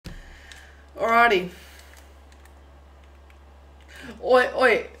Alrighty.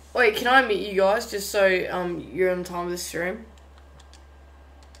 Wait, can I meet you guys just so you're on time with the stream?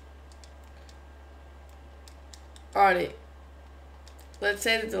 Alrighty. Let's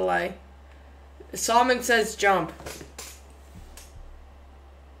say the delay. Simon says jump.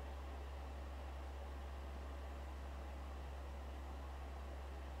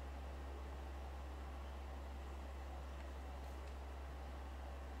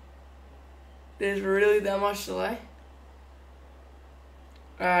 There's really that much delay?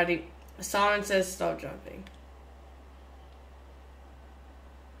 Alrighty. Simon says stop jumping.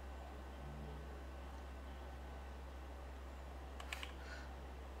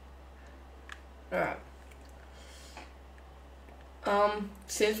 Alright.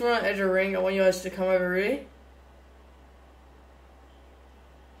 Since we're on edge of ring, I want you guys to come over here.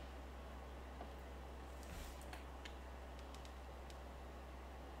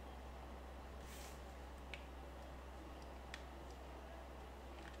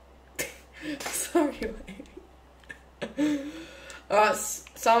 Sorry, mate. Alright,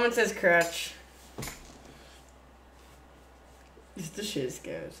 Simon says crouch. It's the shit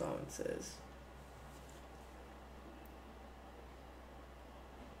scare, Simon says.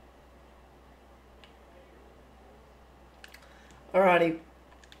 Alrighty.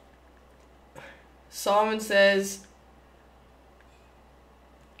 Simon says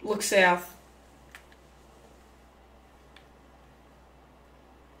look south.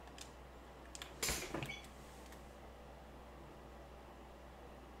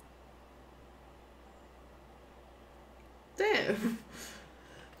 Damn.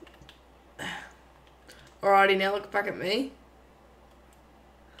 Alrighty, now look back at me.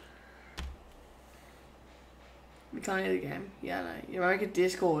 We can't hear the game. Yeah, no. You make a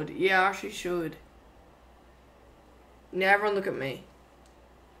Discord. Yeah, I actually should. Now everyone look at me.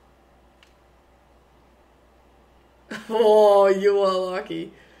 Oh, you are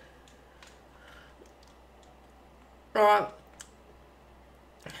lucky. Alright.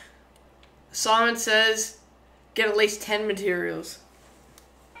 Simon says get at least 10 materials.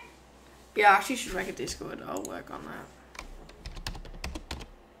 Yeah, I actually should make a Discord. I'll work on that.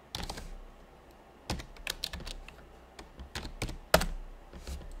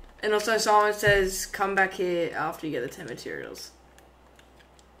 And also Simon says come back here after you get the 10 materials.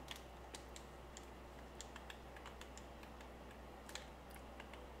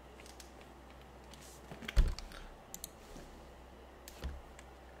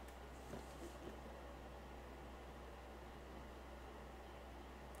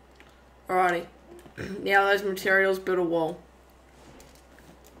 Alrighty. Now those materials build a wall.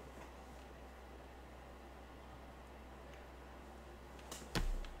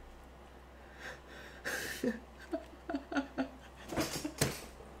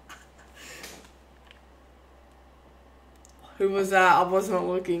 Who was that? I wasn't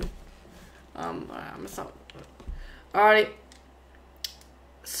looking. I'm gonna stop. Alrighty.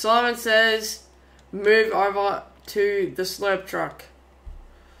 Simon says move over to the slurp truck.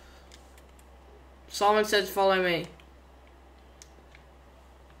 Simon says follow me.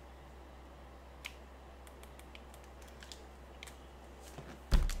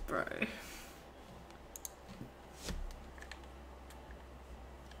 Bro.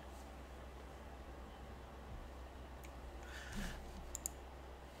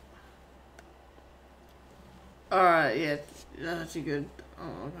 Alright, yeah, that's actually good. Oh,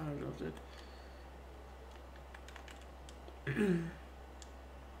 I kind of dropped it.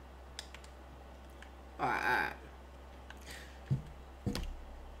 Alright.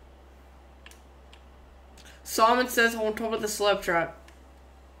 Simon says on top of the slurp trap.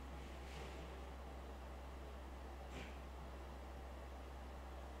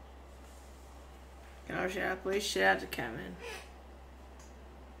 Can I shout out, please? Shout out to Cameron.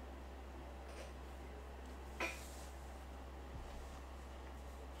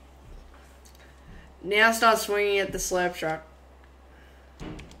 Now start swinging at the slurp truck.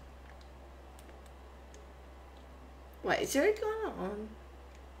 Wait, is there going on?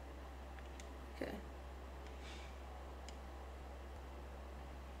 Okay.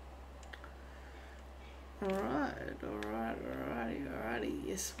 Alrighty.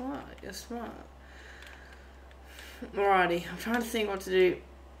 You're smart. Alrighty, I'm trying to think what to do.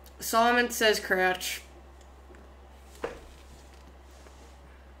 Simon says crouch.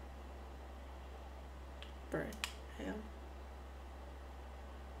 Bro, hell.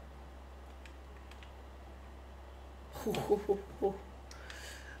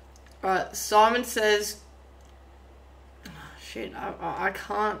 Alright, Simon says... Oh, shit, I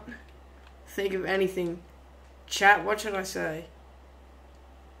can't think of anything. Chat, what should I say?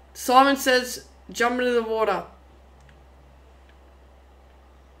 Simon says, jump into the water.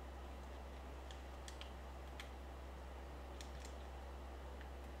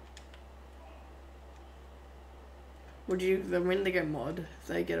 Would you the win? They get mod if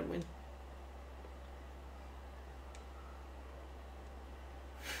they get a win.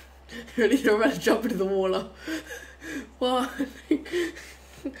 Ready? You're about to jump into the water. What?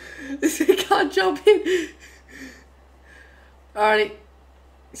 This guy can't jump in. Alrighty.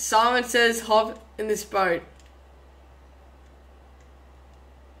 Simon says hop in this boat.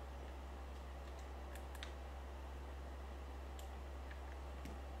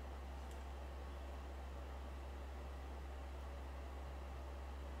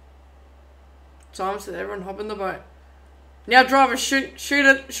 Simon said everyone hop in the boat. Now driver, shoot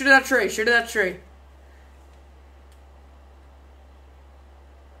at that tree, shoot at that tree.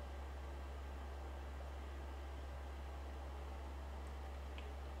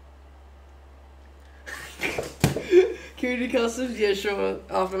 Community customs, yeah sure.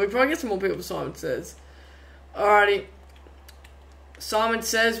 After we probably get some more people, Simon says. Alrighty. Simon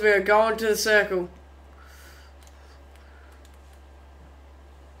says we're going to the circle.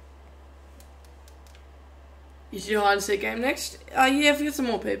 You should do hide and seek game next? Yeah, if we get some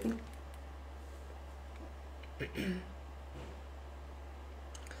more people.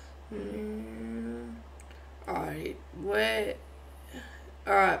 Alright,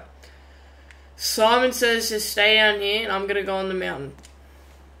 Alright. Simon says to stay down here and I'm gonna go on the mountain.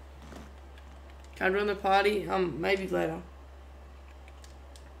 Can I join the party? Maybe later.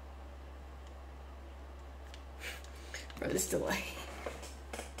 Bro, this delay.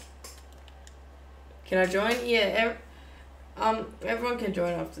 Can I join? Yeah, everyone can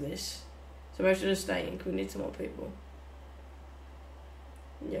join after this. So make sure to stay in, 'cause we need some more people.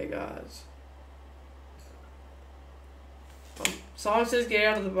 Yeah, guys. Simon says get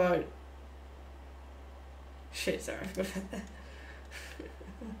out of the boat. Shit, sorry, I forgot about that.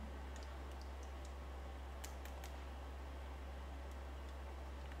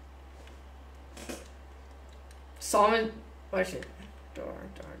 Simon, wait, shit. Door.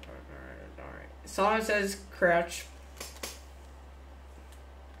 Simon says crouch.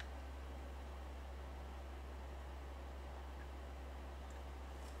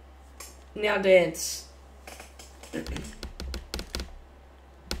 Now dance.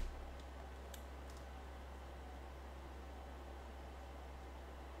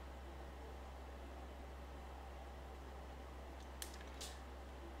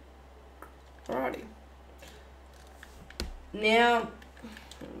 Alrighty. Now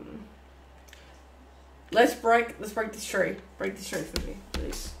let's break this tree. Break this tree for me,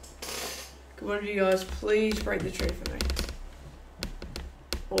 please. Come on, you guys, please break the tree for me.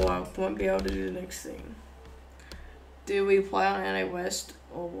 Or I won't be able to do the next thing. Do we play on NA West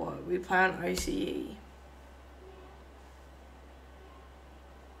or what? We play on OCE.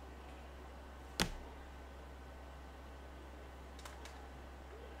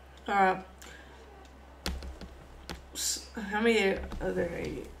 Alright. How many are there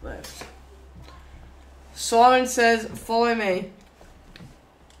left? Simon says, follow me.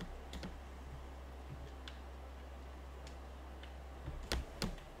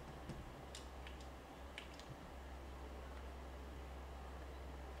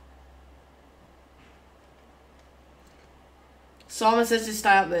 Simon says to stay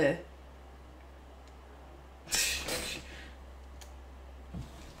up there.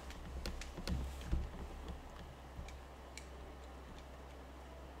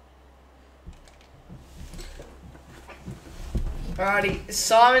 Alrighty,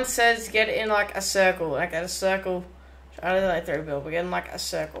 Simon says get in like a circle, like at a circle. I don't know like throw build, but get in like a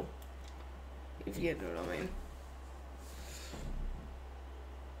circle. If you get what I mean.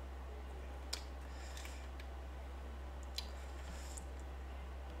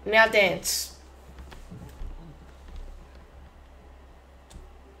 Now dance.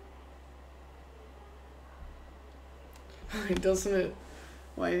 Doesn't it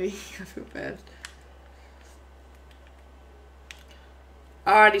wavy? I feel bad.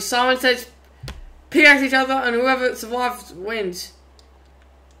 Alrighty, Simon says pickaxe each other and whoever survives wins.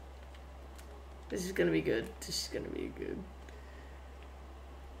 This is gonna be good. This is gonna be good.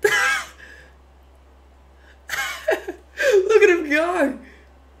 Look at him go!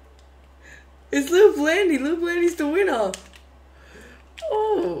 It's Lil Blandy. Lil Blandy's the winner.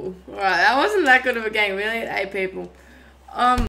 Oh, alright. That wasn't that good of a game. We only had 8 people.